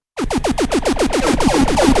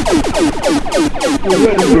This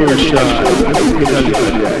version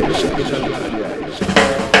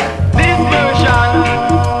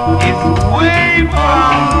is way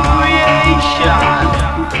from creation.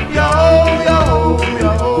 Yo, yo,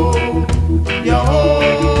 yo, yo.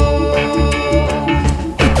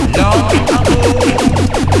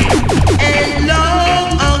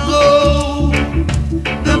 Long ago,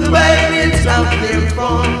 the pirates have their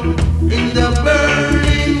fun in the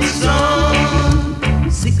burning sun.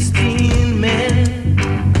 16 men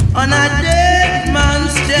on a dead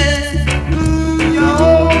man's chest. Yo,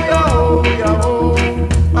 yo, yo,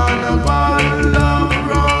 on a bottle of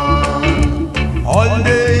rum. All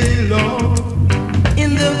day long in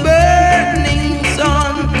the burning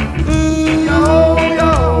sun. Yo,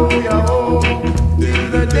 yo, yo, till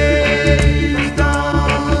the day is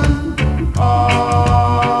done.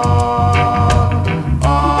 Ah,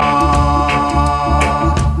 ah,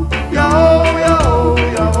 yo, yo,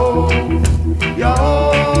 yo, yo.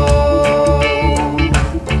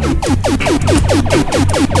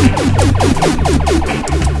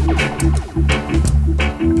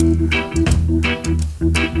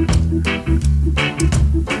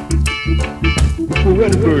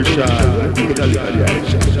 One version.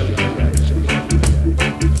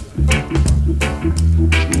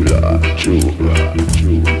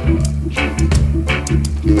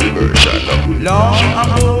 Long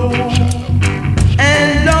ago,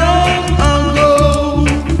 and long ago,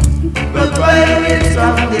 the pirates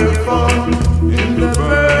have their fun in the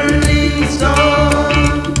burning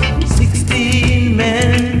sun. 16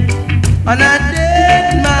 men on a dead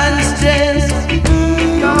man's chest.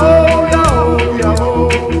 Yo, yo, yo,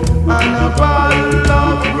 and a bottle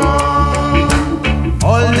of rum.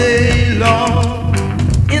 All day long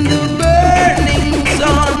in the burning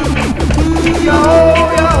sun. Yo,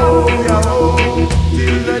 yo, yo,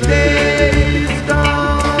 till the day is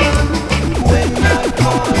done. When I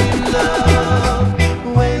fall in love,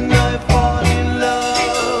 when I fall in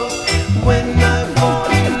love, when I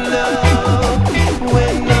fall in love,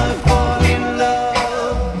 when I fall in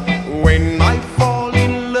love, when I fall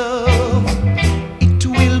in love, it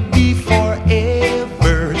will be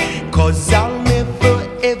forever, 'cause I'll never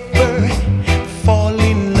ever fall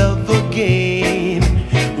in love again.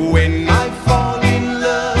 When I fall in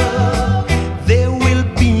love, there will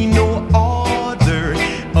be no other,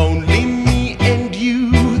 only me and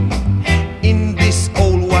you in this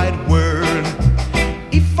whole wide world.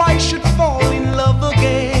 If I should fall in love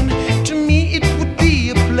again, to me it would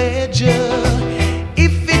be a pleasure.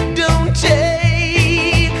 If it don't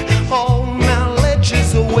take all my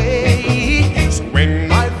ledges away, so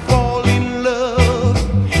when I fall in love,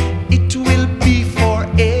 it will be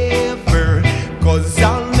forever, 'cause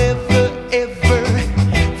I'll never ever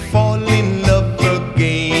fall in love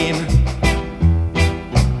again.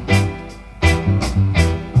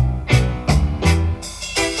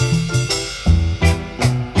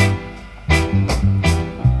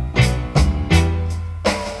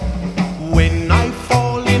 When I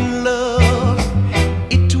fall in love,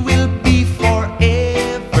 it will be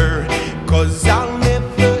forever, 'cause I'll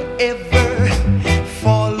never ever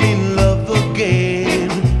fall in love again.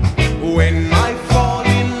 When I fall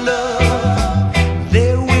in love,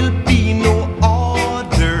 there will be no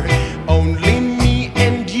other, only me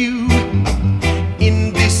and you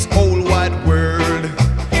in this whole wide world.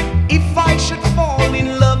 If I should fall in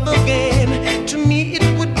love again, to me it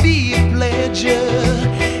would be a pleasure.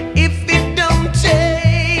 If it don't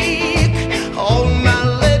take all my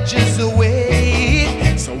ledges away,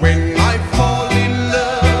 so when I fall in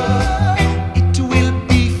love, it will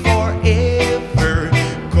be forever,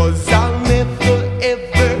 'cause I'll never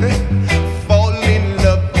ever fall in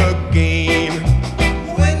love again.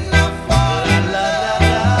 When I fall in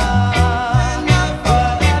love, when I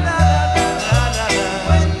fall in love,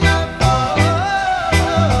 when I fall,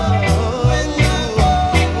 when I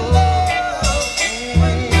fall in love,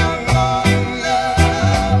 when I fall in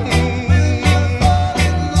love,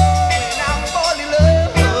 when I fall in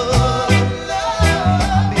love,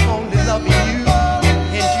 be only loving you and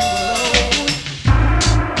you alone.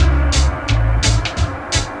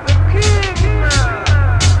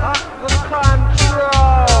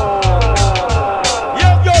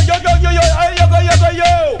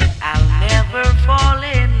 I'll never fall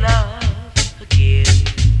in love again.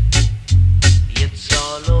 It's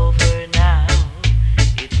all over now.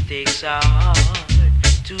 It takes a heart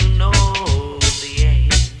to know the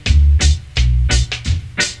end.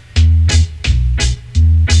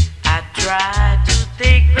 I try to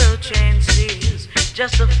take the chances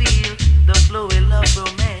just to feel the flowing love,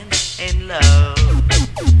 romance, and love.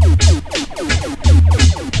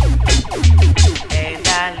 And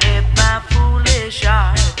I let my foolish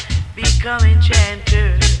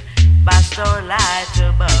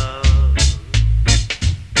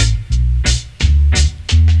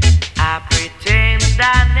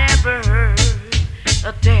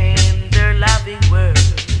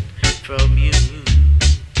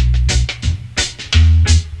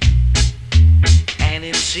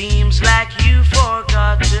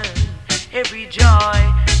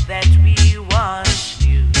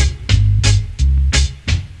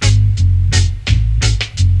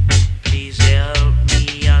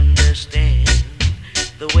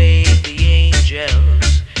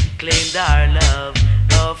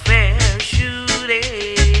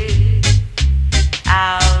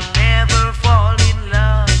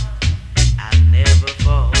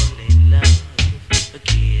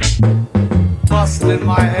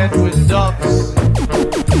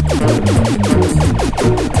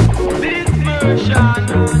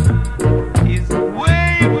is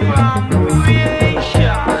way from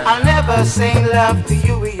creation. I'll never sing love to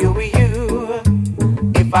you,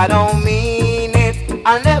 if I don't mean it.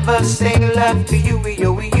 I'll never sing love to you,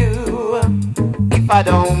 if I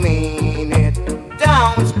don't mean it.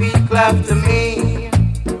 Don't speak love to me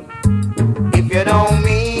if you don't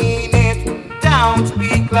mean it. Don't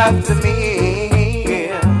speak love to me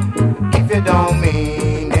if you don't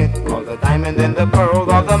mean it. All the diamond and the pearl,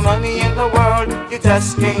 all the money in the world, you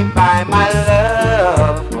just can't buy my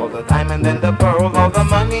love. All the diamond and the pearl, all the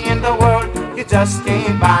money in the world, you just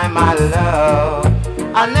can't buy my love.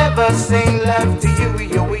 I'll never sing love to you,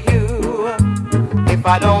 if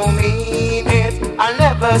I don't mean it. I'll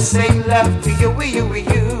never sing love to you,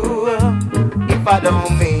 if I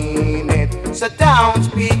don't mean it. So don't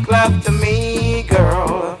speak love to me,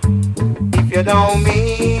 girl, if you don't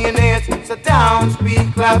mean it. So don't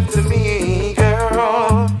speak love to me,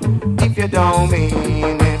 girl, if you don't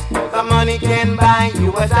mean it. The money can buy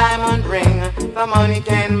you a diamond ring. The money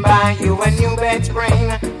can buy you a new bed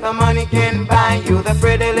spring. The money can buy you the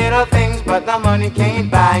pretty little things, but the money can't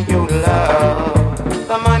buy you love.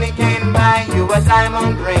 The money can buy you a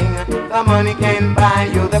diamond ring. The money can buy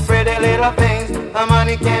you the pretty little things. The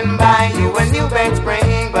money can buy you a new bed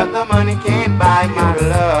spring, but the money can't buy you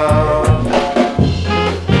love.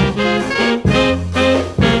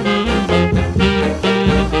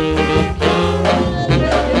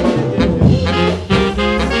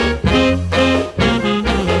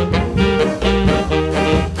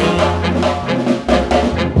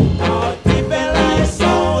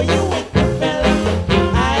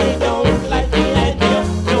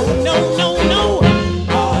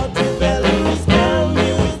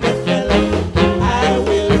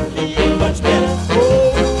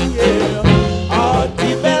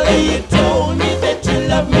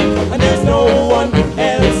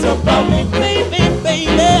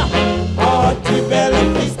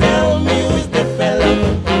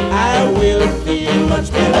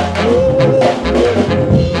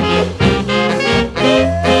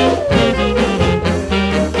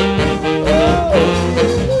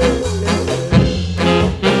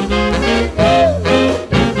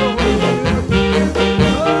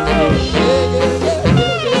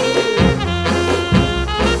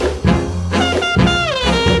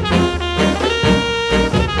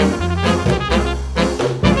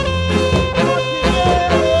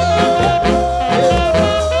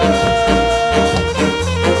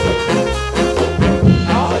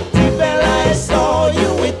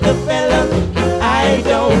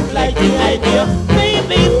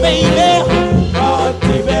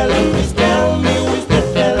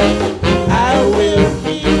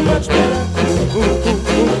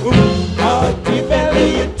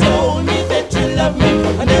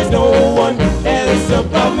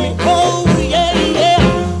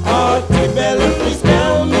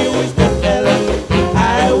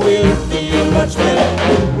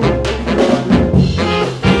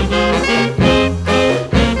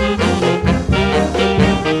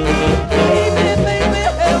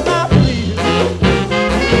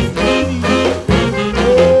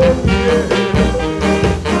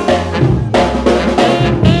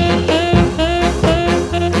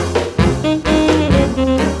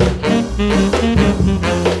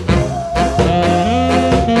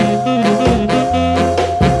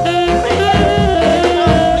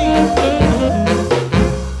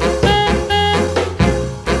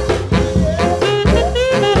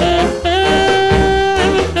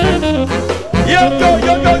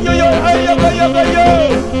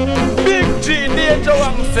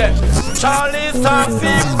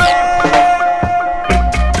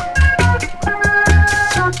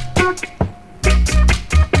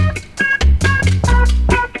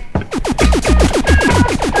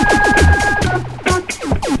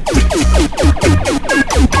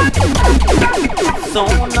 So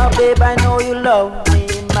now, babe, I know you love me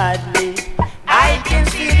madly. I can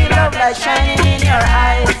see the love light shining in your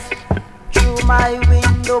eyes. Through my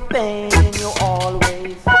window pane, you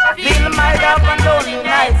always fill my dark and lonely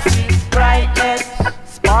nights with brightness,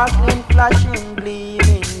 sparkling, flashing,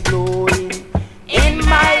 gleaming, glowing. In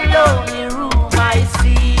my lonely room, I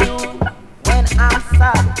see you. When I'm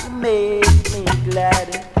sad, you make me glad.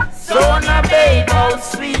 So now, babe, how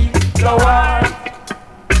sweet thou art.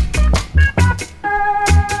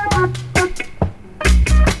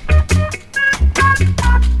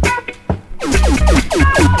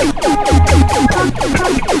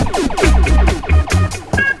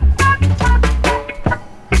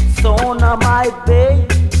 So now, my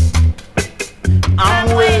babe,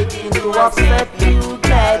 I'm waiting to accept you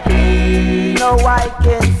gladly. Now I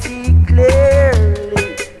can see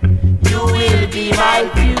clearly, you will be my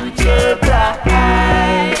future.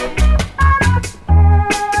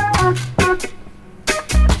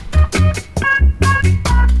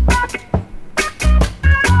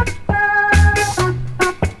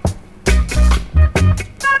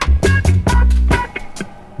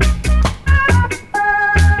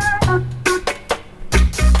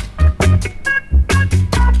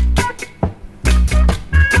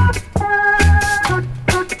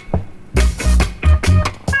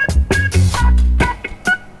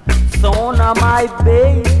 So now my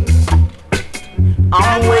baby,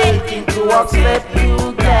 I'm waiting to accept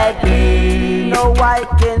you gladly. Now I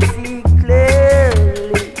can see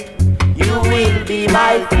clearly, you will be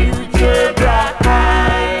my future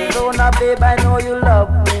bride. So now babe, I know you love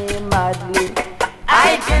me madly.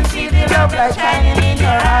 I can see the love light shining in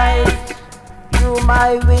your eyes. Through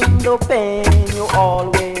my window pane, you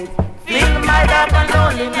always fill my dark and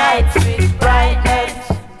lonely nights with brightness.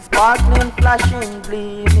 Sparkling, flashing,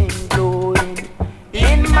 gleaming, glowing.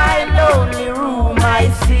 In my lonely room I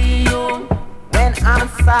see you. When I'm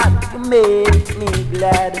sad you make me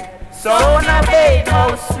glad. So now babe,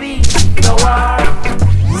 how sweet you are.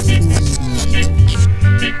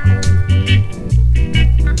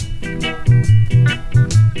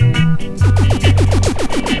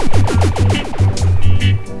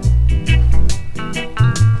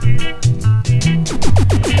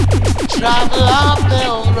 Travel up the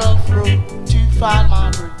old rough road to find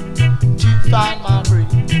my breath, to find my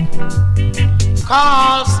breath.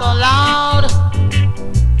 Call so loud,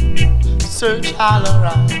 search all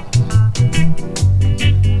around.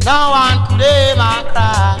 No one could ever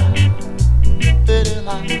cry.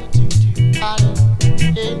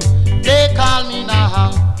 They call me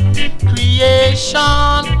now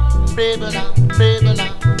creation, brave now, brave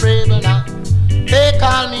now, brave now. They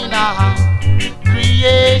call me now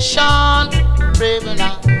creation, brave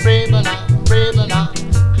now, brave now, brave now.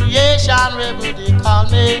 Creation rebel they call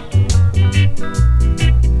me.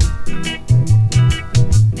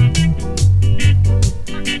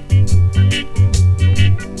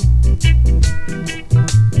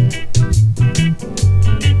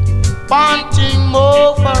 Wanting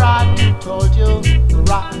more for I told you,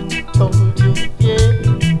 right told you, yeah.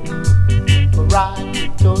 Right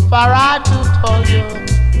told, for I told you.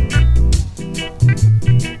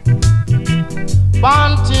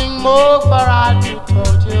 Wanting more for I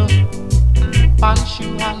told you. One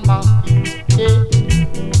shoe on my feet, yeah.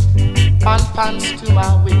 One pants to my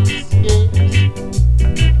waist, yeah.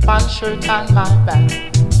 One shirt on my back.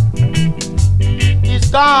 It's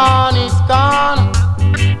gone, it's gone.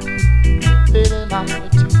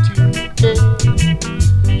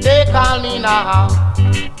 They call me now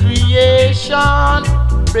creation,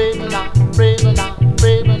 brave now, brave now,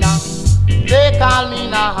 brave now. They call me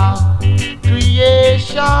now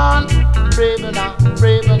creation, brave now,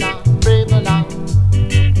 brave now, brave now.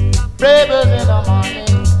 Bravers in the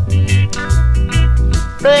morning,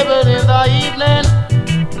 bravers in the evening,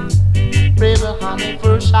 braver on the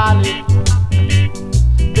first Charlie,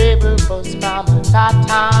 braver for spam at that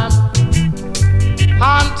time.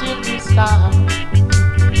 Until this time,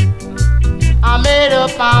 I made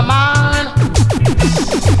up my mind.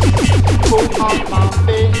 Go on my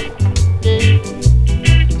face, yeah.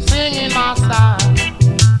 Singing my song.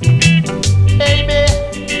 Baby,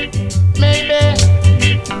 maybe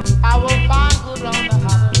I will find good on the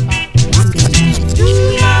other side. To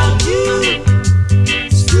love you,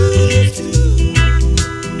 to love you.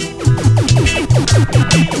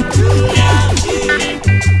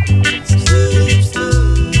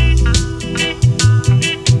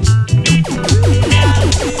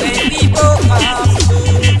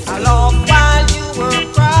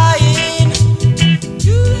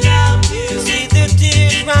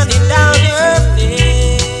 Running down your face.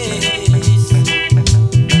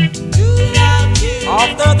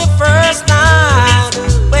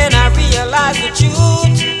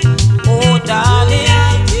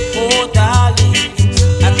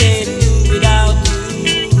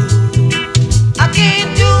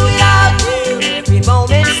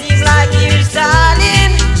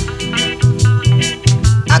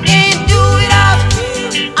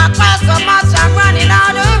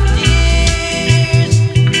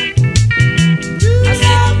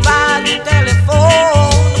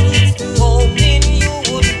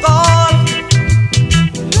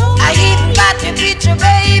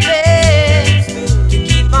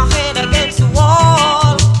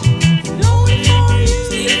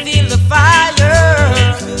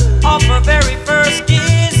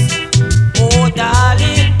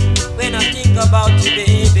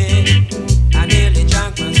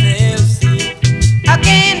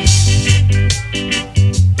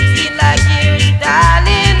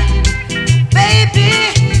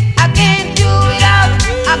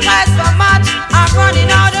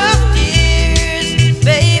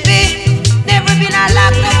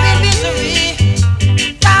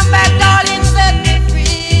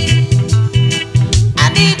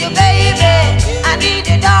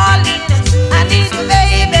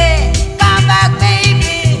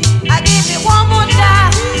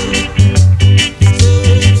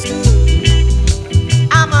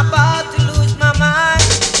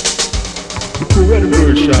 Red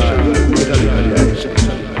version.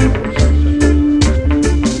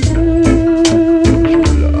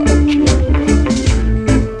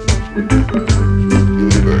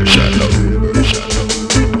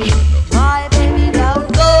 My baby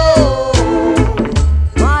don't go.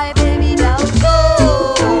 My baby don't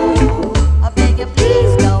go. I beg you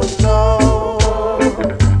please don't go.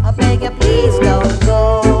 I beg you please don't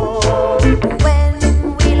go. When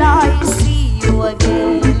will I see you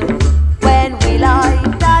again? When will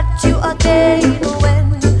I touch you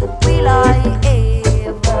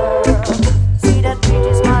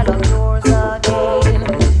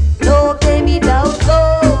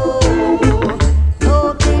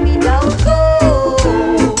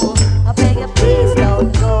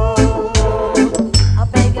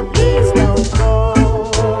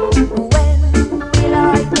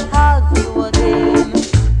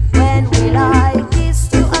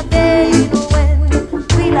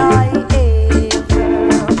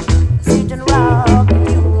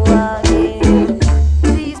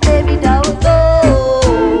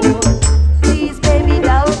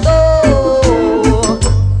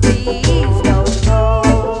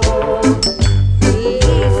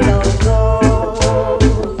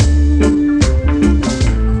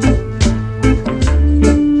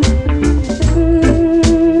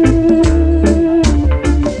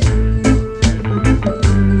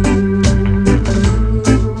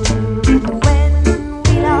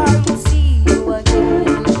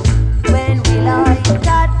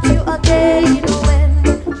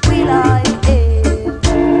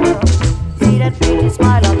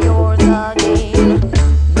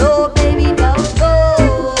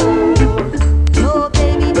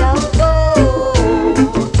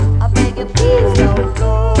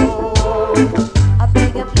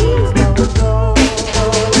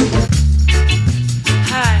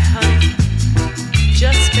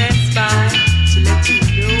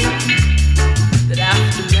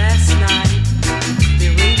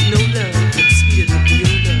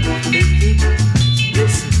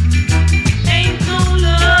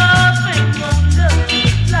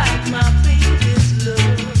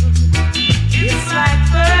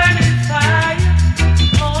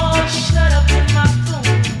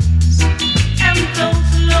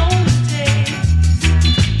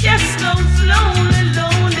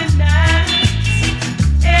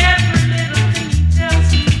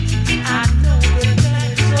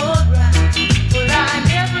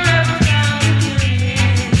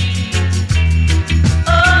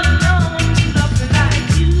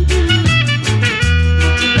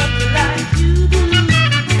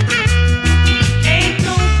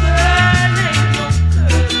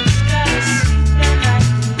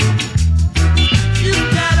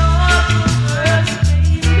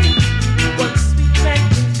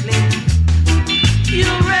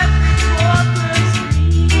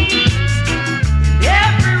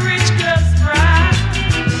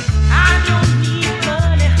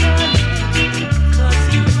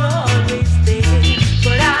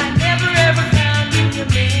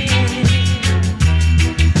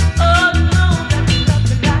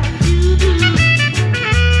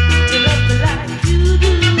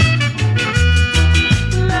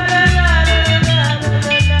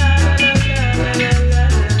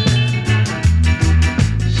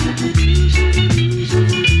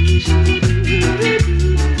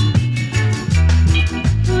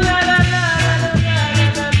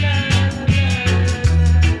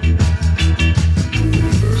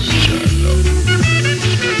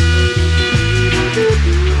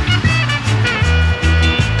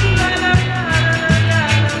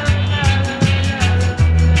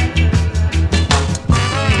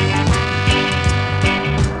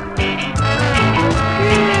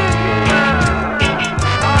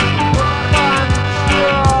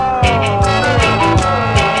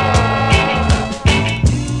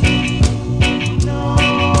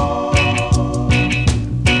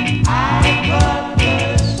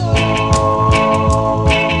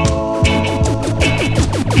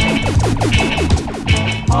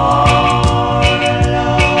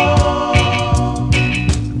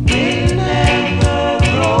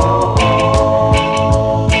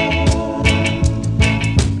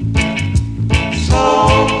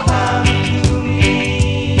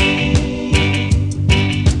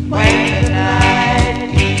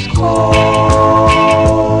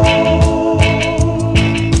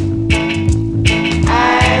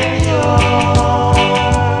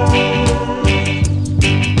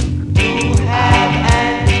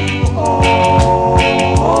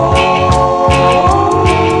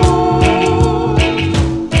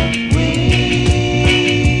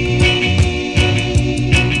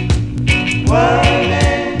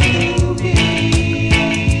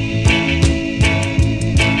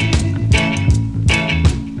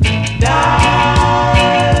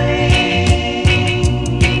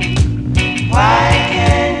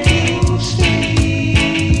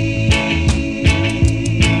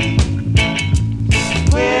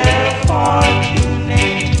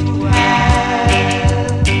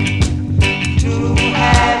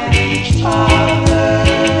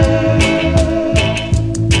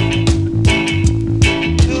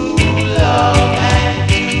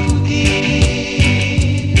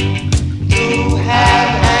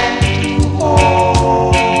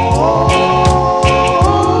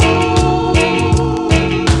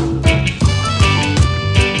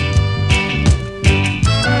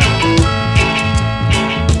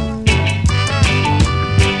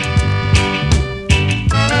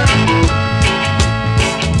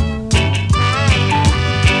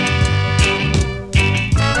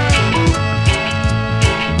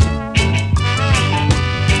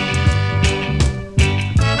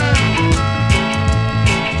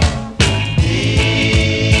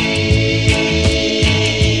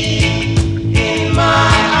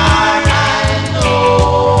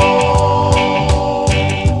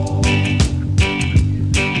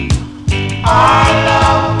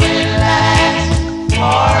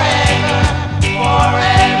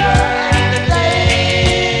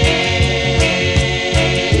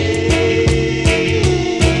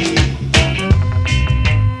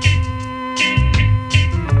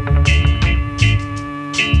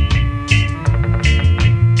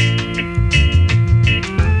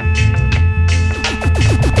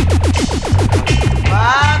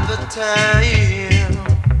time,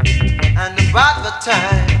 and about the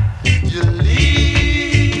time you leave,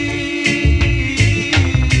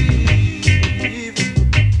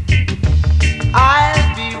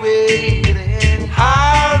 I'll be waiting.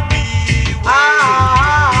 I'll be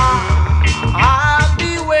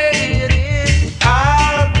waiting.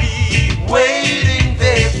 I'll be waiting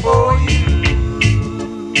there for you.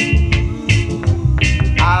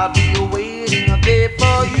 I'll be waiting there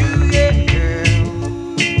for you, yeah.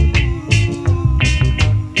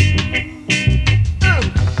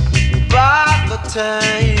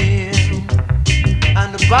 Time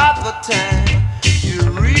and about the time you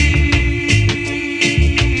reach,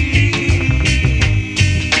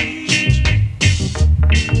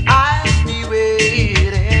 I'll be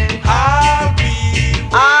waiting. I'll be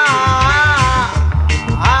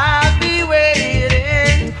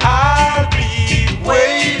waiting. I'll be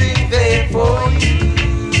waiting there for you.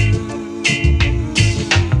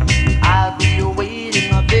 I'll be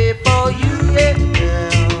waiting there for you, yeah.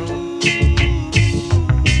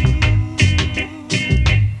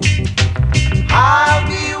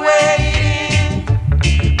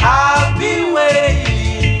 I'll be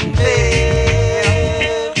waiting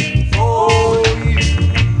there for you.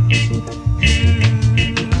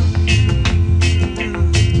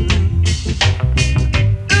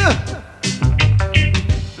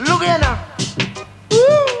 Look at now.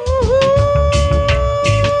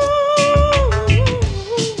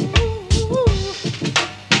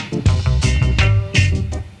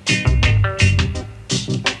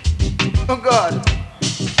 Oh God.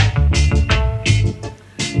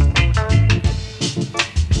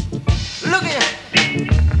 Look here.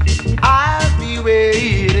 I'll be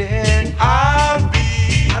waiting. I'll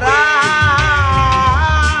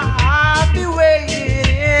be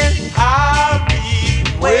waiting. I'll be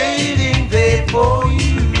waiting there for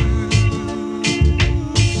you.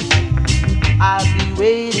 I'll be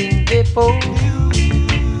waiting there for you.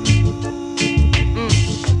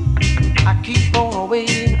 I keep on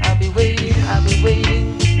waiting. I'll be waiting. I'll be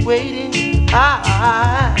waiting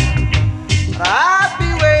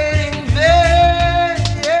there.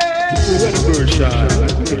 Yeah.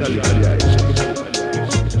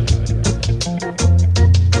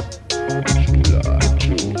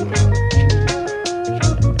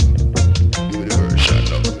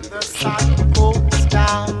 The sun goes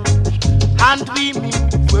down and we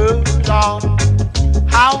move along.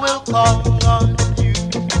 I will call on you.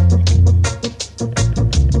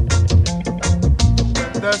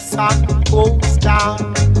 The sun goes down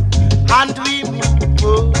and we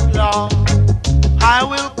move along. I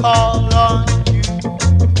will call on you.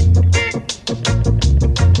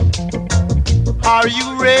 Are you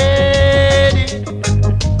ready?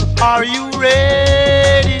 Are you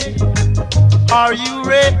ready? Are you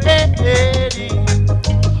ready?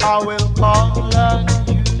 I will call on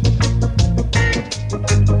you.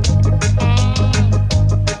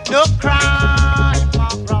 No cry, my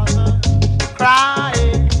brother, cry.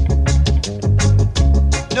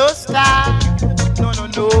 No stop, no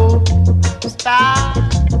stop.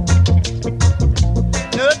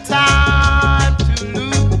 No time to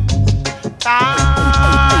lose,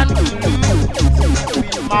 time to lose. We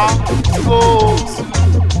must go soon.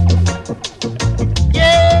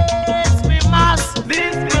 Yes, we must.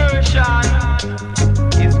 This version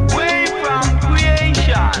is way from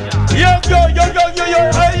creation. Yo,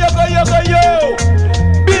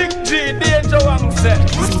 Big G, Danger Wang set.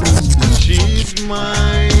 She's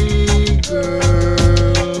my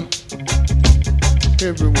girl.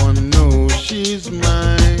 Everyone knows she's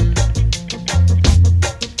mine.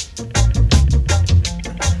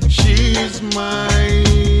 She's my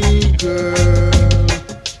girl.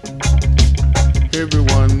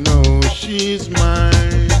 Everyone knows she's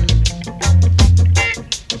mine.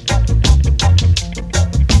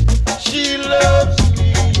 She loves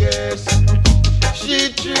me, yes.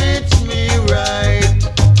 She treats me right.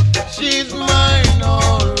 She's mine,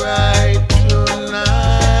 alright.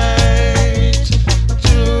 Tonight.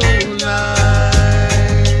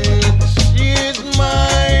 She's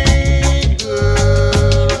my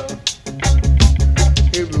girl.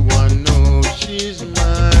 Everyone knows she's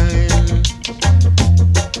mine.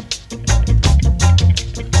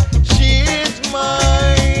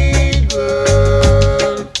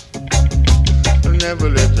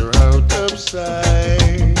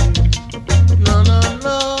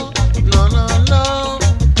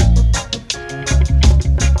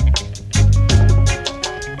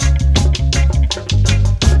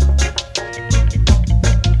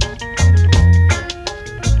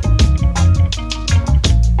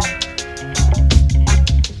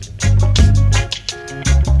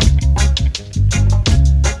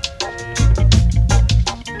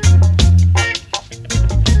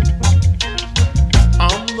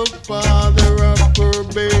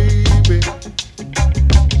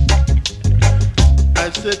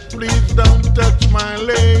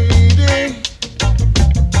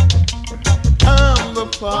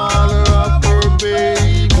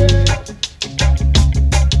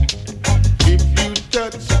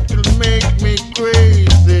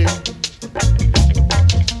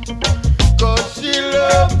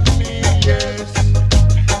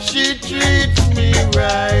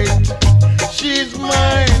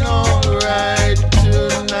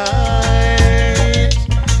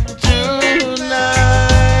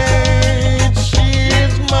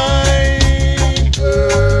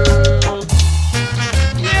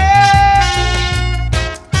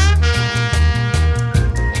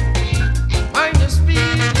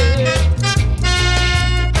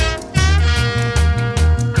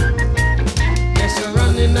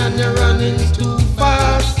 you're running too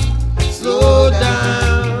fast. Slow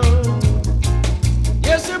down.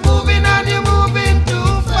 Yes, you're moving and you're moving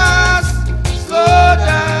too fast. Slow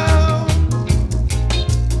down.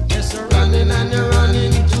 Yes, you're running and you're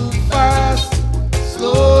running too fast.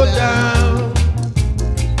 Slow down.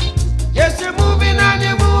 Yes, you're moving and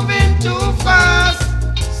you're moving too fast.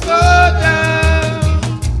 Slow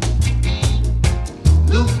down.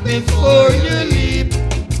 Look before you leap.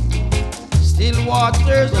 Still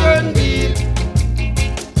waters run deep.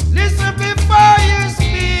 Listen before you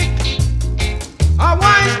speak. A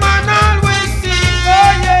wise man always seek.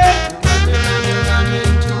 Oh yeah. You're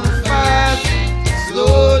running too fast.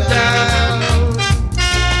 Slow down.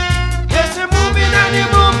 Yes, you're moving and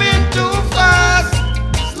you're moving too fast.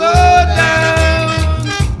 Slow down.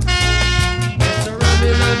 Yes, you're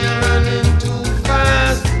running and you're running too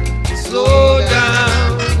fast. Slow down.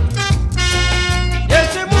 Yes,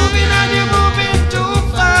 you're moving and you're moving too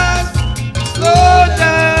fast. Slow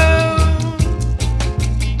down.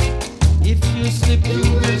 If you slip, you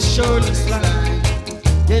will surely slide.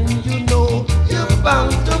 Then you know you're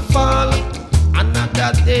bound to fall.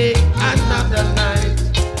 Another day, another night,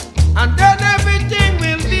 and then everything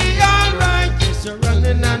will be alright. Yes, you're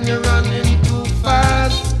running and you're running too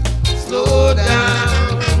fast. Slow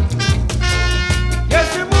down.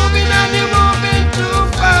 Yes, you're moving and you're moving too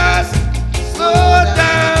fast. Slow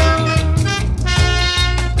down.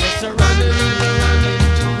 Yes, you're running and you're running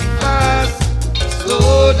too fast.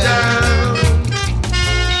 Slow down.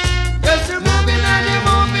 Yes, you're moving and you're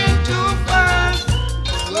moving too fast.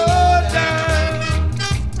 Slow down.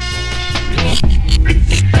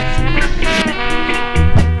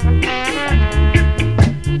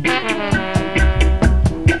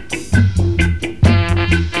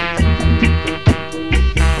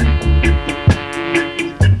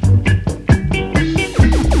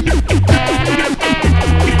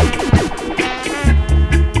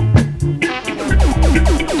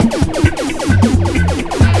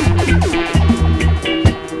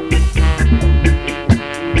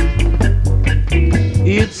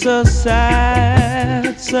 It's a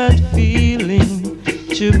sad, sad feeling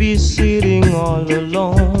to be sitting all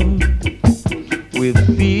alone with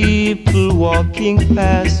people walking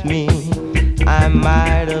past me. I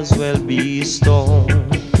might as well be stoned.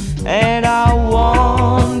 And I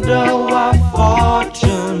wonder why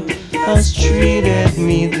fortune has treated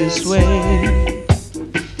me this way.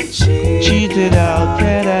 Cheated out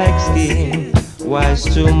that asking, why's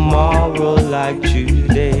tomorrow like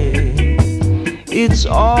today? It's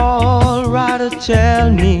alright to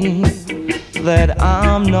tell me that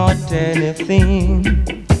I'm not anything,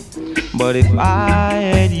 but if I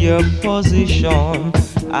had your position,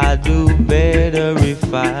 I'd do better if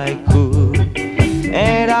I could.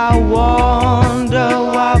 And I wonder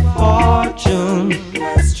why fortune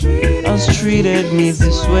has treated me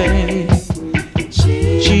this way.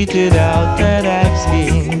 Cheated out that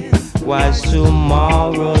asking, why's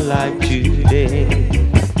tomorrow like today?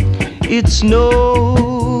 It's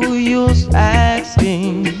no use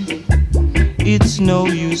asking, it's no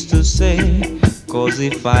use to say, 'cause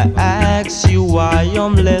if I ask you why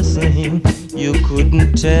I'm listening, you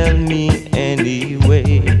couldn't tell me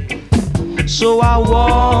anyway. So I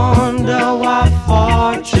wonder why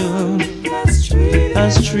fortune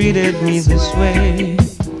has treated me this way.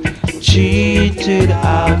 Cheated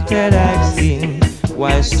out at asking,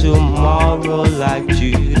 why's tomorrow like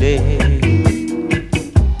today?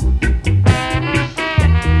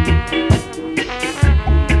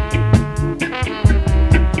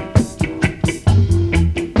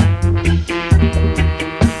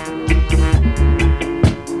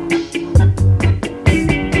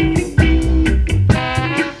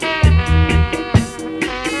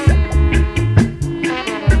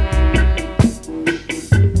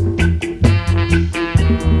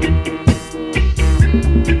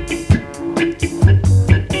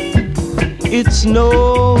 It's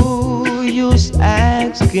no use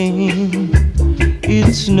asking,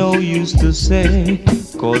 it's no use to say,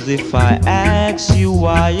 'cause if I ask you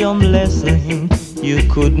why I'm listening, you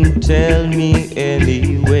couldn't tell me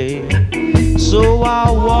anyway. So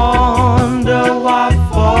I wonder why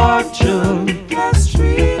fortune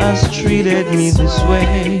has treated me this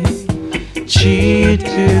way.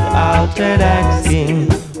 Cheated out at asking,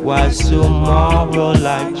 why's tomorrow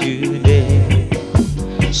like today?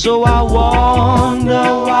 So I wonder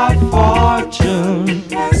why fortune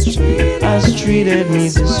has treated me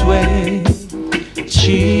this way.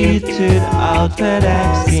 Cheated out at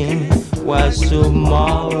asking, why's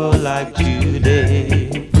tomorrow like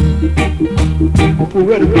today?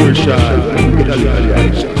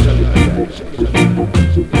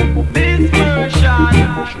 This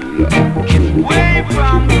version way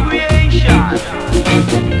from creation.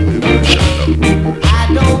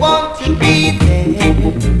 I don't want to be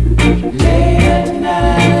there late at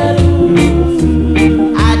night.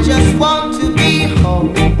 I just want to be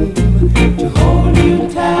home to hold you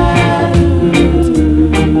tight.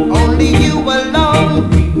 Only you alone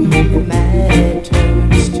really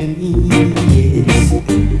matters to me. Yes,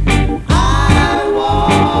 I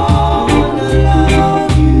wanna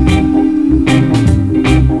love you.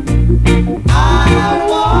 I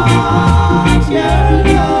wanna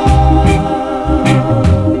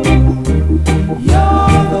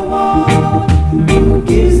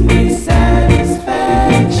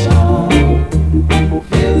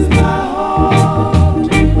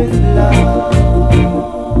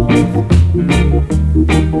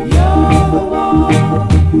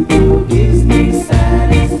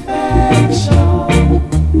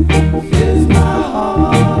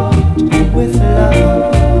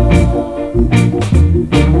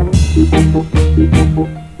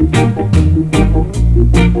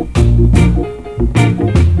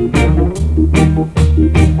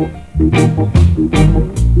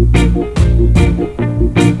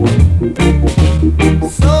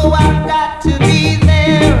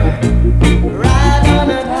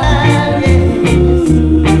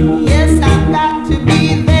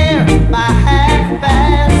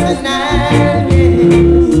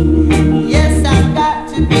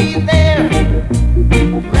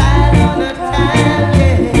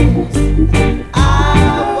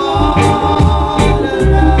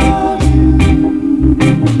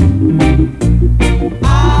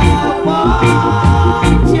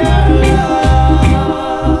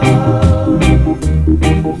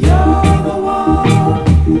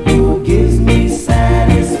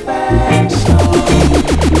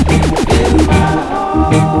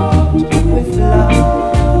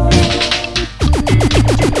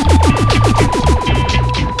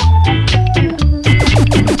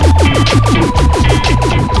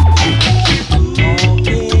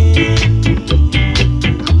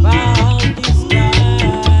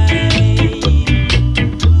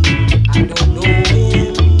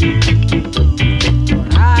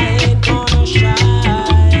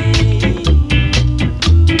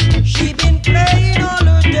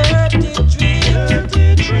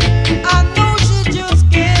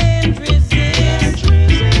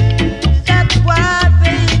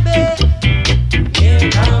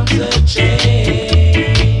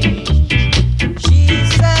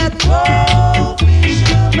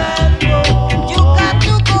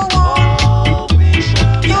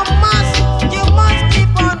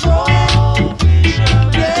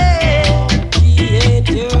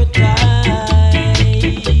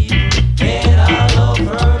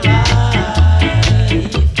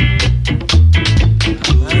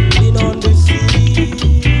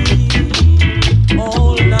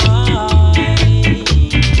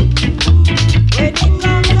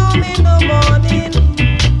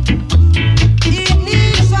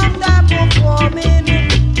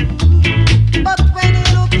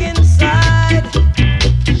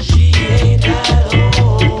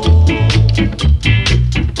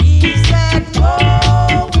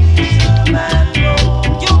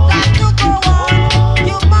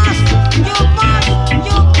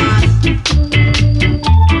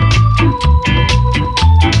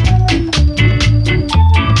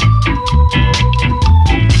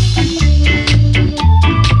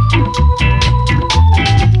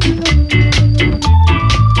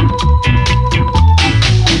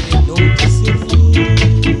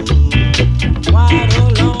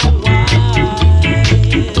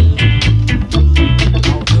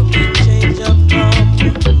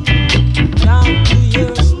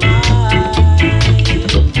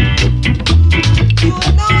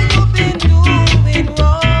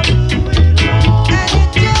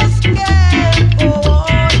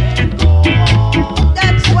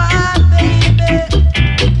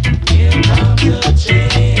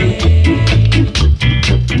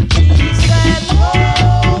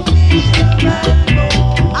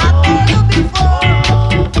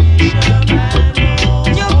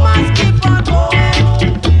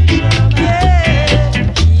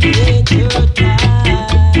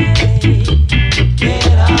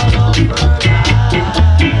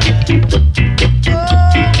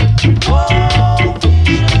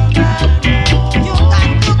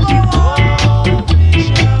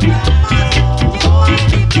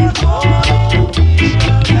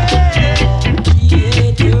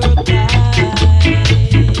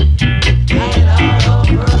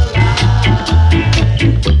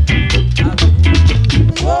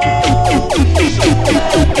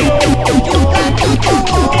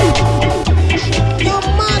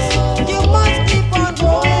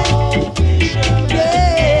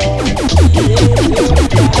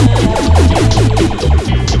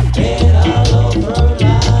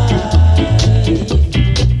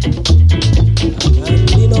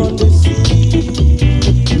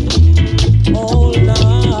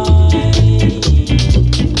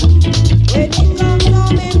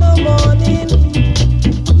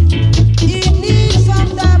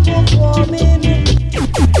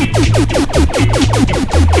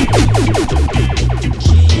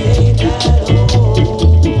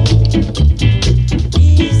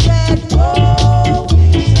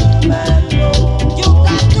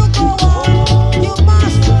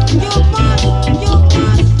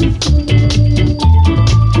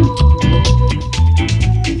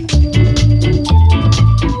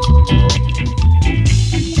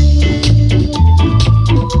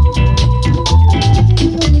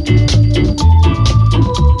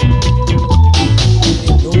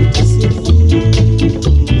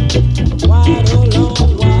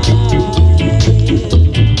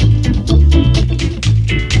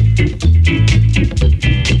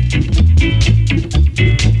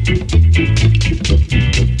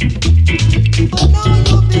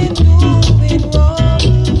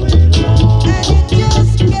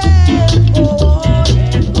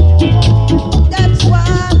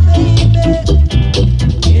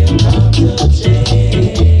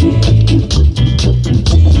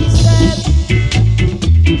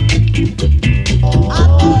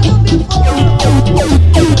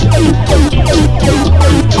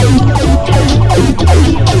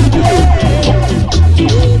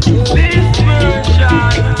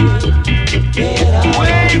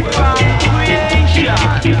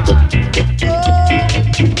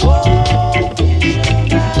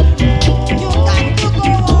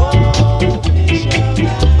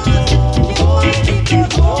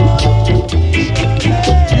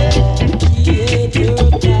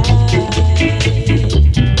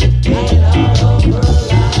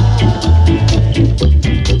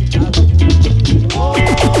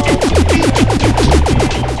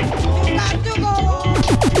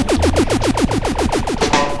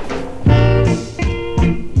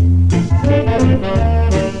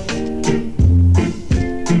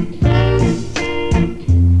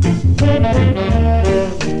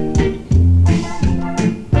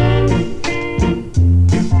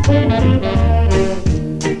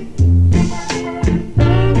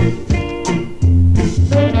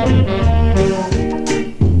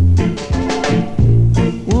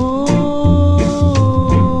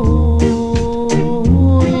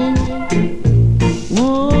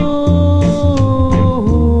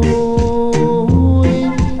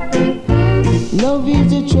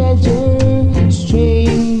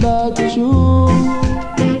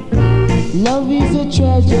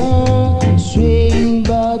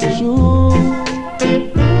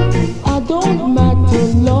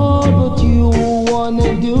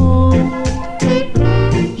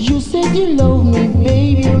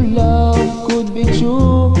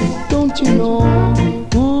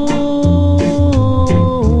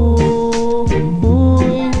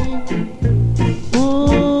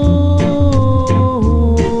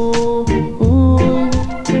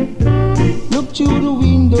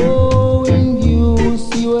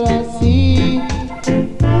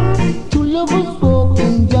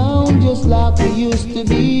used to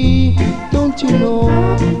be. Don't you know?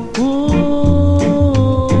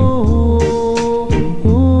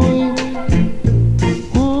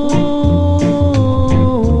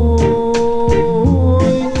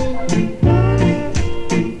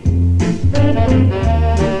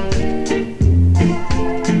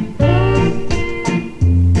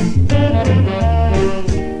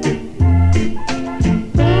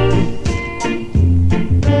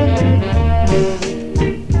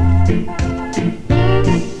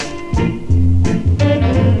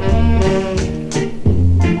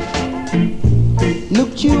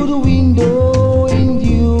 Look through the window and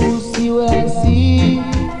you see what I see.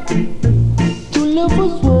 Two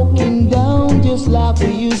lovers walking down just like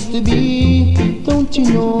we used to be. Don't you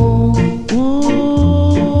know?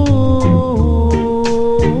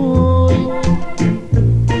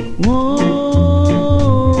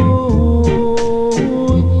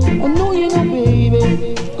 I know you know,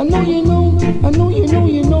 baby. I know you know. I know you know.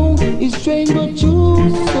 You know it's strange, but you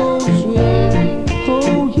so sweet.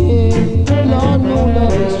 Oh yeah. Lord, no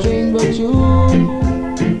love is strange but you.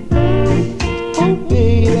 Oh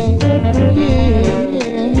baby, yeah.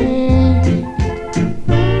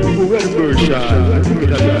 Well,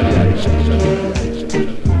 version.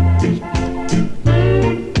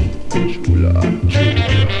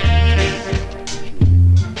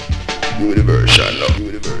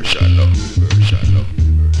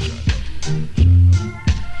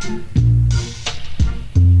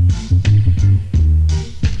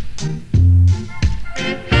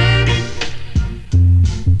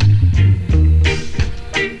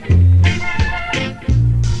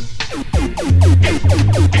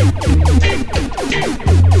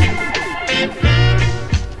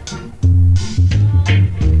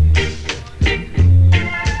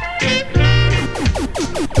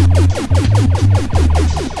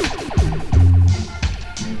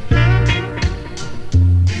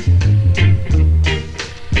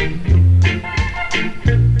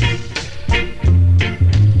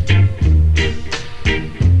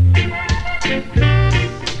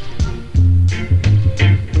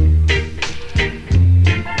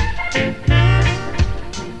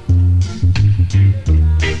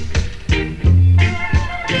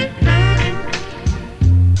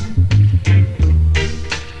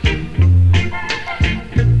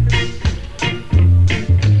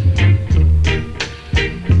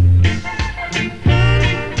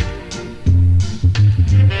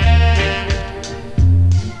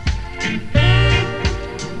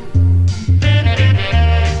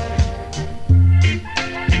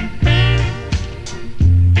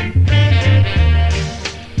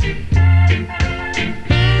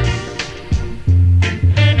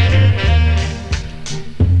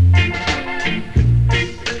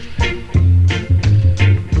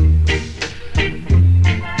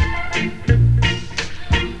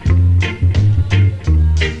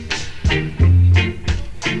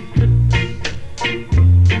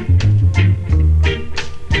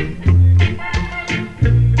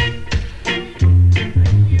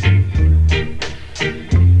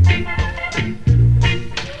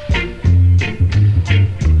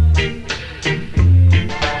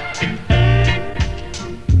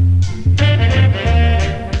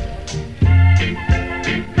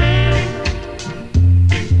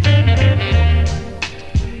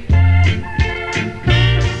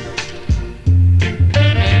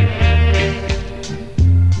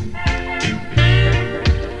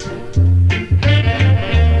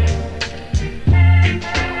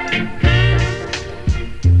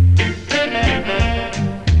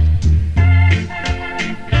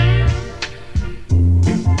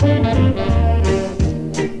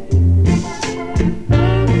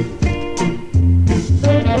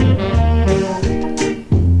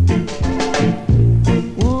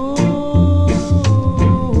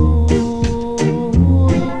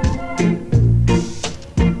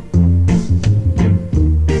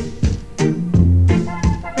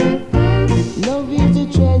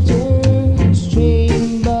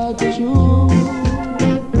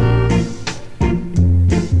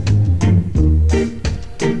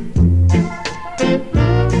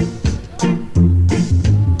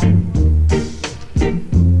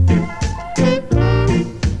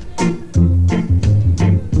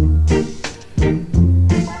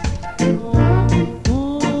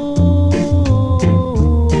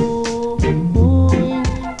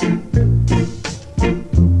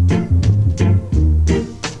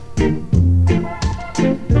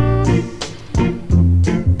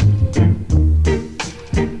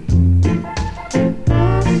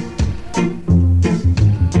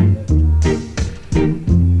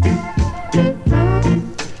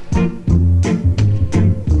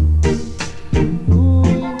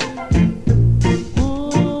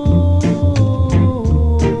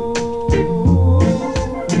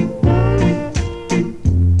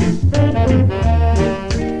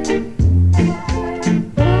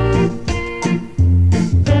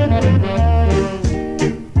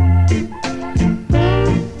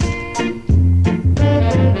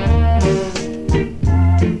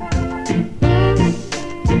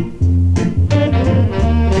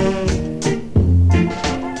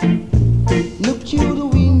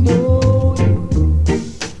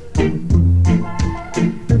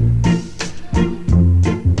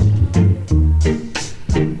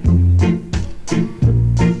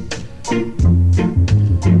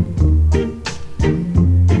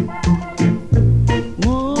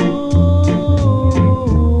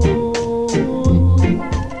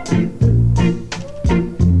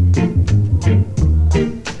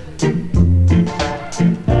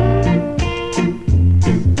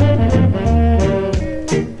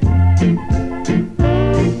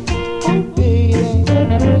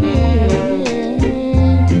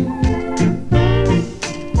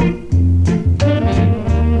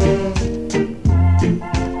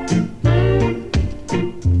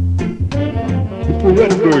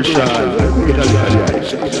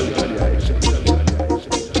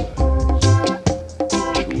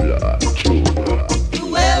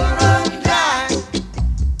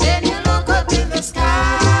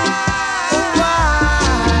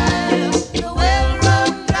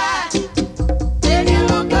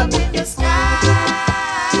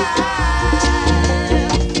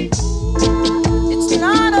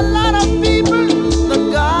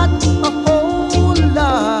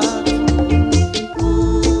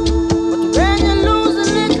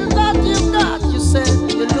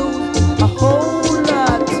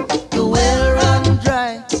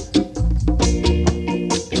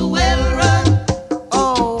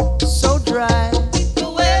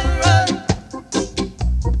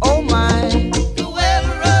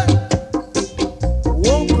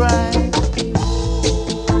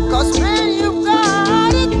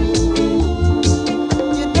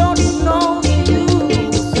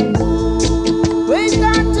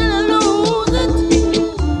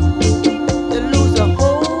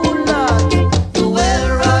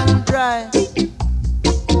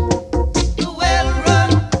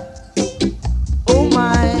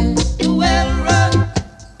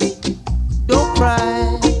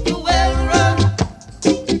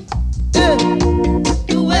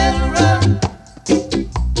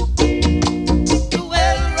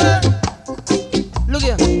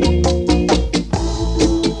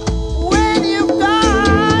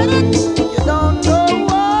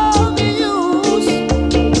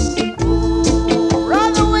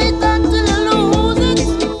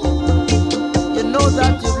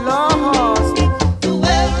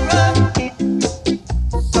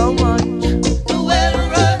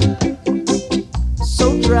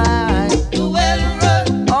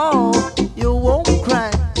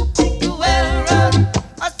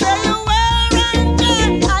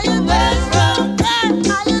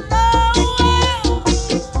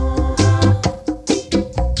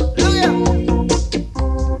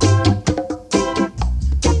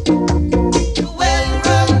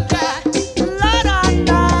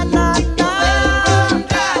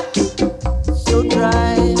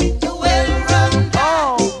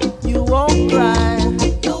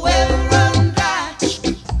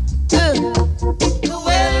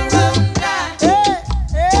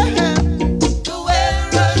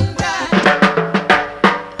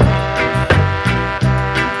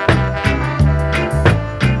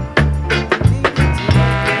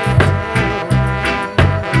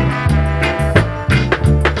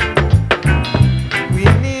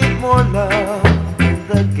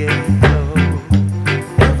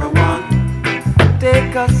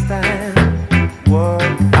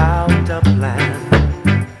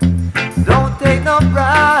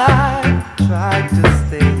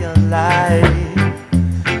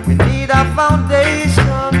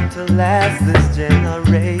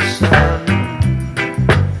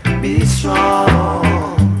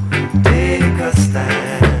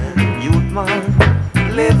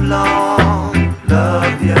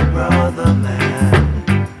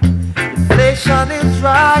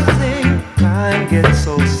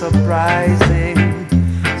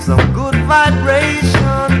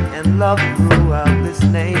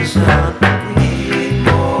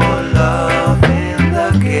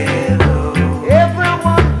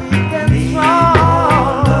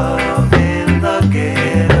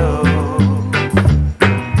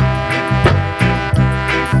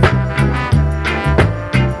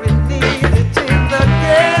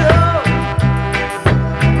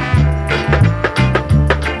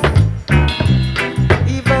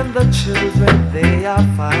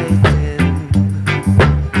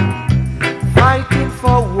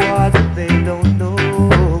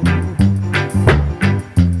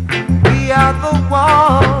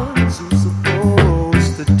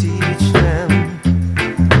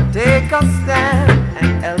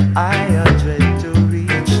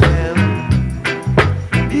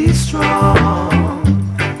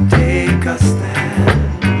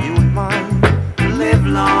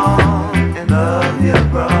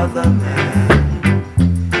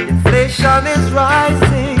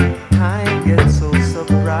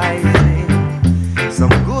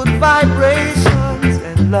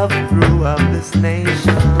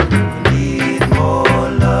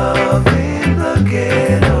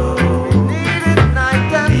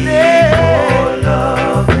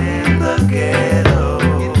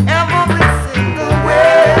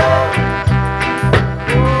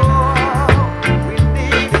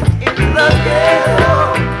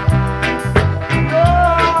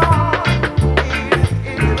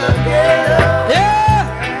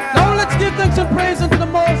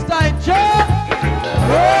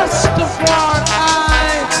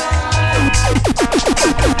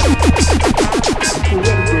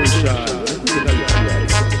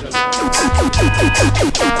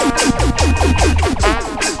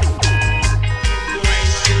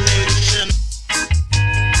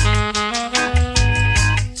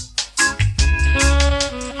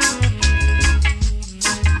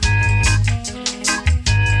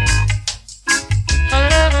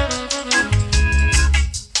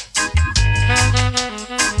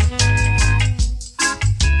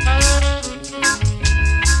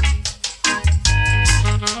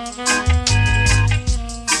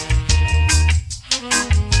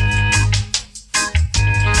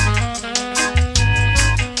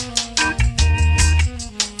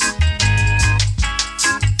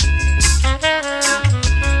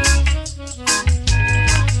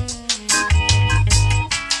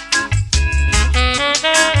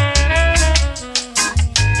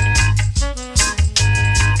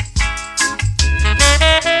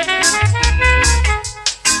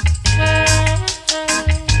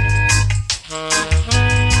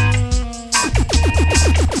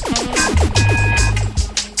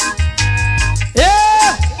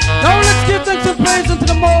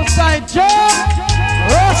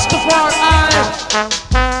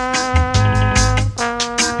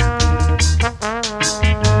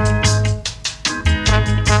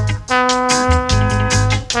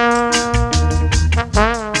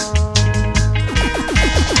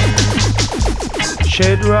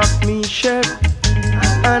 Shadrach, Meshach,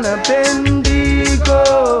 and Abednego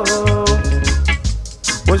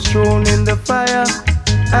was thrown in the fire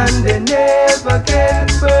and they never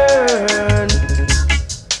get burned.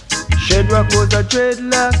 Shadrach was a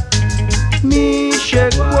dreadlock,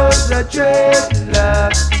 Meshach was a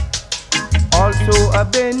dreadlock. Also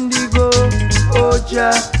Abednego, oh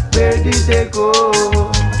Jah, where did they go?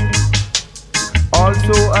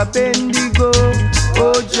 Also Abednego,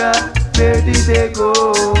 oh Jah, where did they go?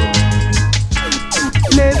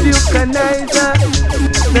 Nebuchadnezzar,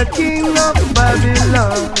 the king of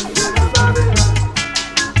Babylon,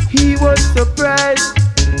 he was surprised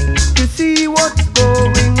to see what's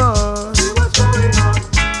going on.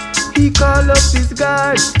 He called up his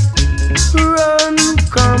guards, run,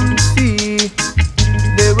 come see.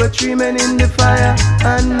 There were 3 men in the fire,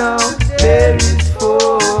 and now there is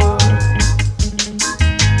 4.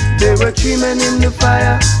 There were 3 men in the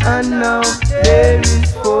fire, and now there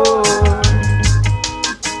is 4.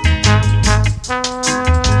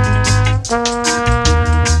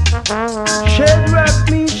 Shadrach,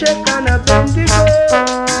 Meshach, and Abednego.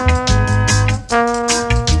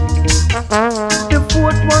 The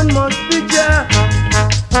 4th one must be Jah.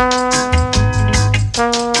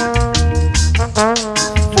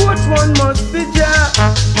 4th one must be Jah.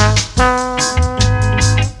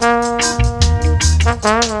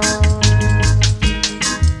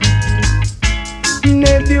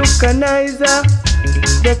 Nebuchadnezzar,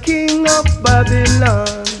 the king of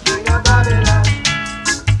Babylon,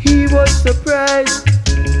 he was surprised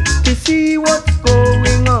to see what's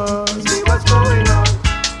going on.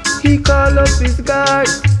 He called up his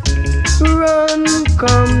guards, run,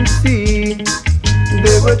 come see.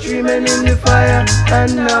 There were 3 men in the fire,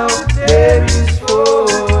 and now there is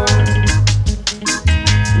 4.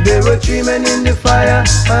 There were 3 men in the fire,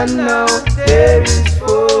 and now there is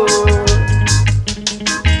 4.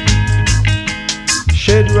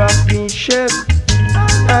 Shadrach, Meshach,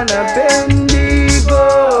 and Abednego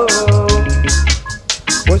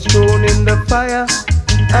was thrown in the fire,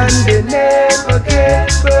 and they never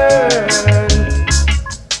get burned.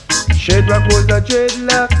 Shadrach was a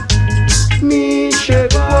dreadlock,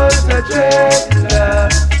 Meshach was a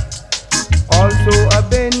dreadlock. Also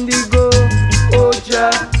Abednego, oh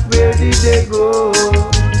Jah, where did they go?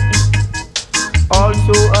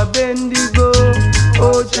 Also Abednego,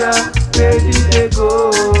 oh Jah, where did they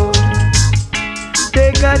go?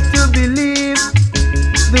 They got to believe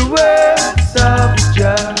the words of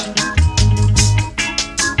Jah.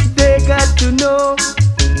 They got to know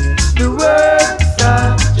the words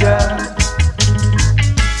of Jah.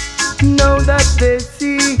 Now that they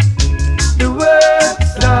see the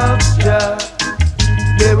words of Jah.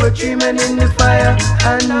 There were 3 men in the fire,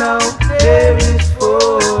 and now there is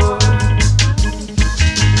 4.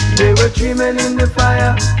 There were 3 men in the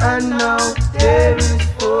fire, and now there is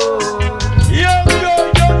 4. Yo, yo,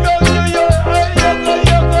 yo, yo, yo, yo, yo, yo,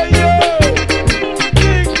 yo, yo.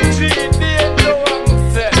 Big G, Danger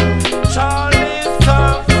Wangset, Charlie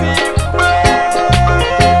Safi,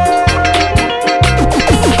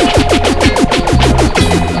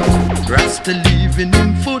 Rasta leaving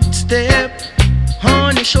him footstep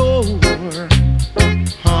on your shore,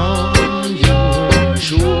 on your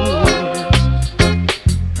shore.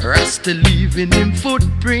 Rasta leaving him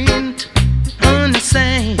footprint on the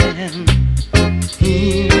sand,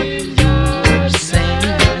 in your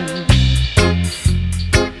sand.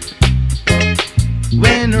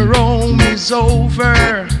 When Rome is over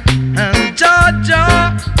and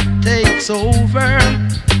Georgia takes over,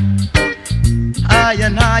 high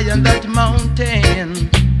and that mountain,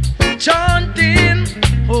 chanting,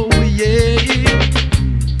 oh yeah.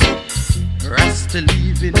 Rasta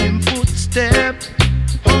leaving him footstep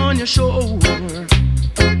on your shore,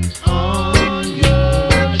 on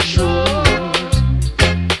your shores.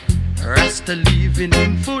 Rasta leaving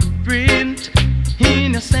him footprint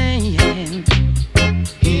in your sand,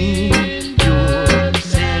 in your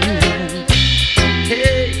sand.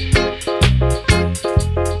 Hey.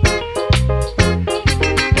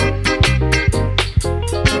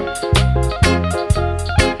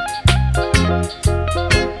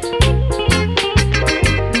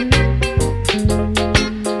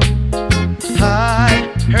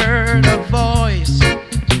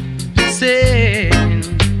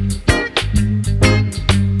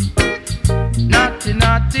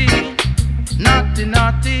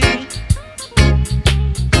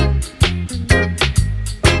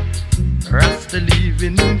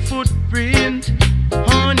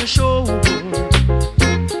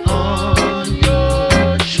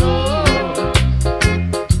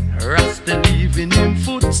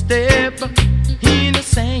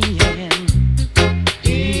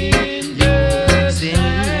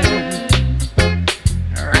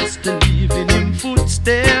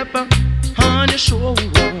 shore.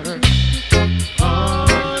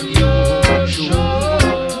 On your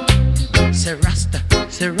shore. Say Rasta,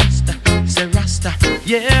 say Rasta, say Rasta.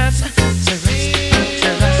 Yes, say Rasta,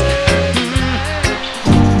 say Rasta.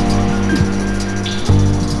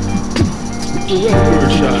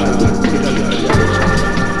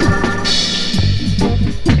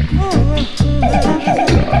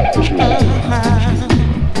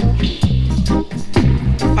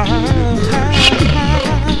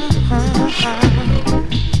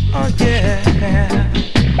 Oh yeah.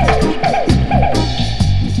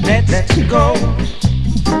 Let's go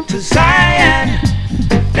to Zion.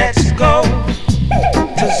 Let's go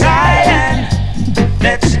to Zion.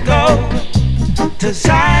 Let's go to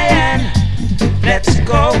Zion. Let's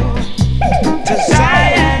go to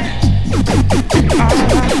Zion.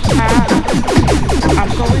 I'm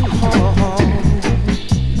going home.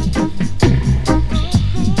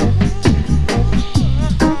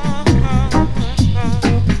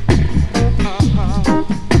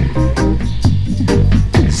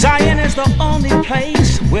 Zion is the only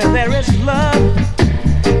place where there is love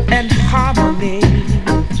and harmony.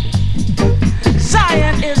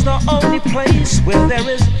 Zion is the only place where there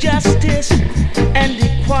is justice and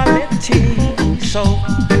equality. So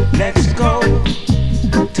let's go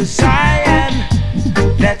to Zion.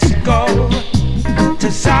 Let's go to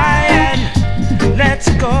Zion. Let's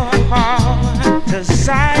go to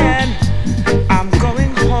Zion. I'm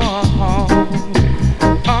going home.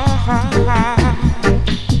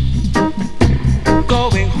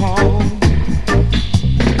 Going home.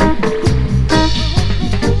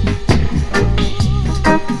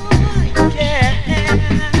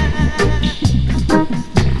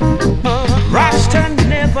 Rasta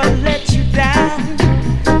never let you down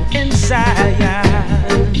in Zion.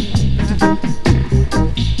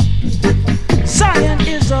 Zion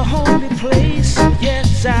is a holy place, yes,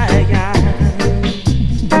 Zion.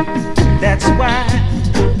 That's why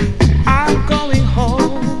I'm going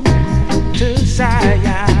home to Zion.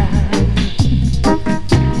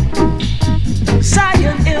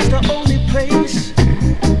 Zion is the only place,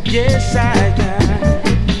 yes, Zion,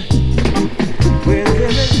 where there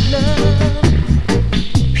is love,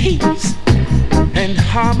 peace, and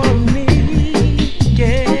harmony,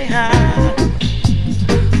 yeah,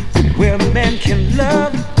 where men can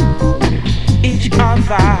love each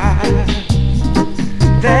other.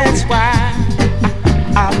 That's why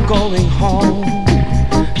I'm going home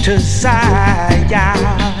to Zion.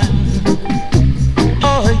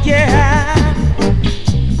 Oh yeah.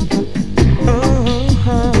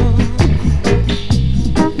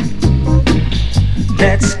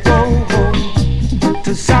 Let's go home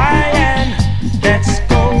to Zion. Let's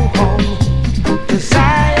go home to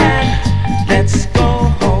Zion. Let's go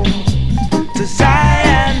home to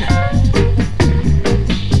Zion.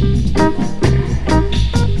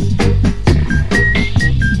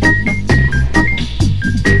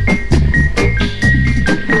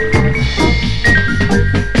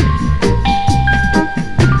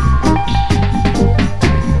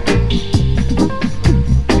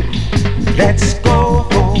 Let's go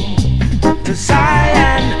home to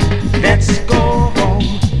Zion. Let's go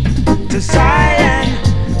home to Zion.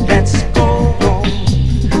 Let's go home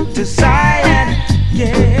to Zion.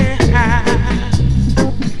 Yeah.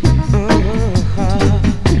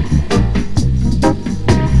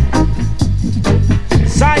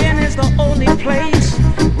 Zion is the only place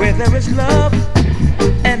where there is love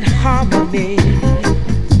and harmony.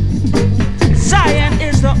 Zion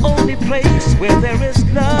is the only place where there is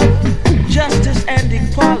love, justice and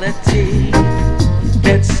equality.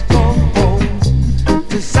 Let's go home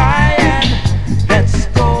to Zion. Let's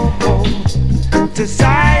go home to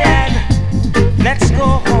Zion. Let's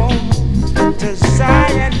go home to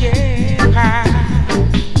Zion, yeah.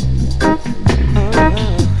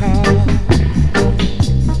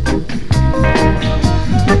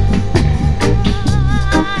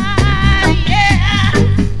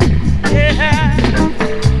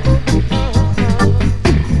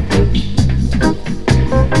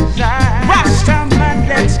 Rasta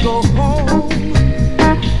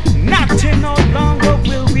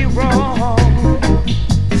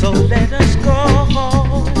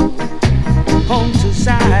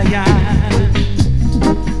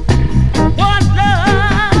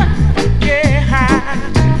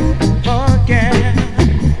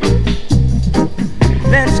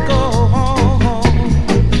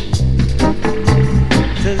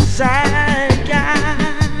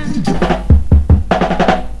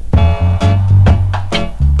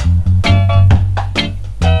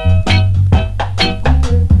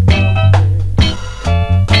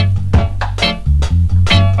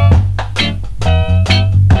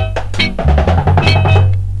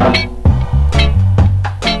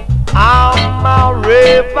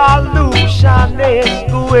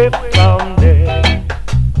revolutionist away from there.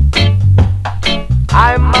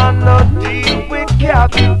 I'm on no deal with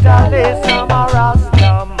capitalists, I'm a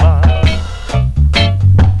Rasta man.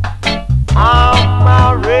 I'm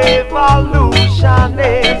a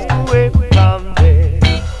revolutionist away from there.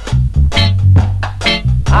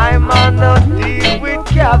 I'm on no deal with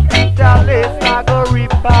capitalists, I go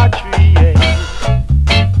repatriate.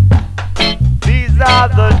 These are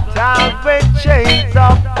the times when chains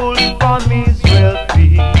are pulled from Israel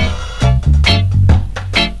feet.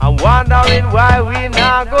 I'm wondering why we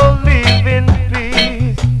not go live in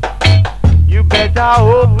peace. You better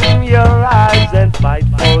open your eyes and fight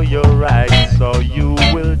for your rights, or you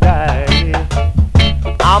will die.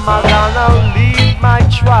 I'm gonna leave my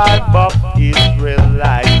tribe of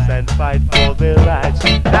Israelites and fight for their rights.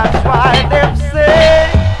 That's why them say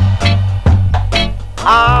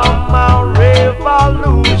I'm a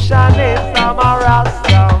revolutionist, I'm a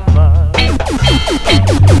Rasta man.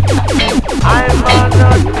 I'm on a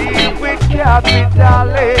deal with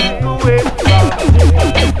capitalists away from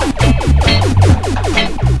there.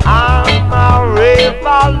 I'm a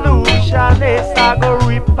revolutionist, I go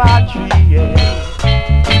repatriate.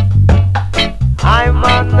 I'm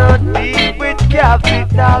on a deal with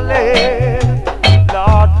capitalists.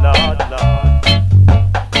 Lord, Lord, Lord.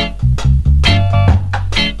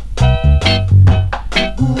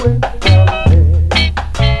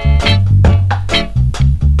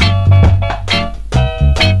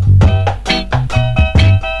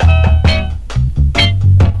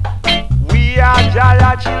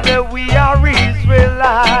 Children, we are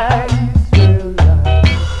Israelites.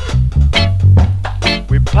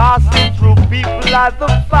 We're passing through people like the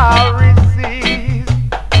Pharisees.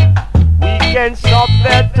 We can stop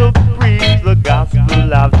there to preach the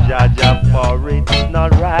gospel of Jaja, for it's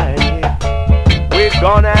not right. We're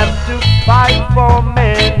gonna have to fight for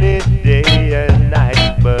many day and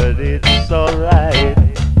night, but it's alright.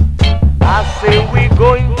 I say we're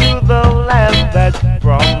going to the land, that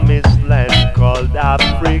promised land called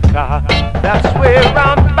Africa. That's where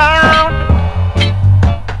I'm bound.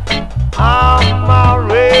 I'm a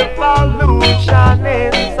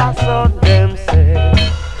revolutionist, I saw them say.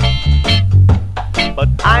 But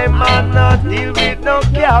I'm on a deal with no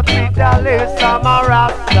capitalist, I'm a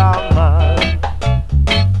Rasta man.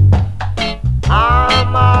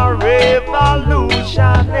 I'm a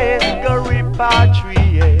revolutionist, go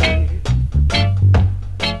repatriate.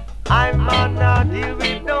 I'm on a deal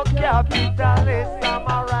with no capitalist, I'm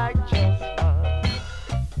a righteous man.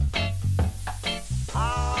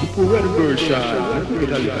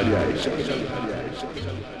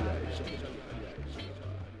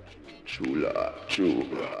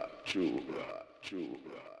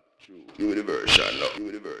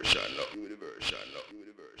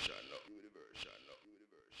 Universal, no.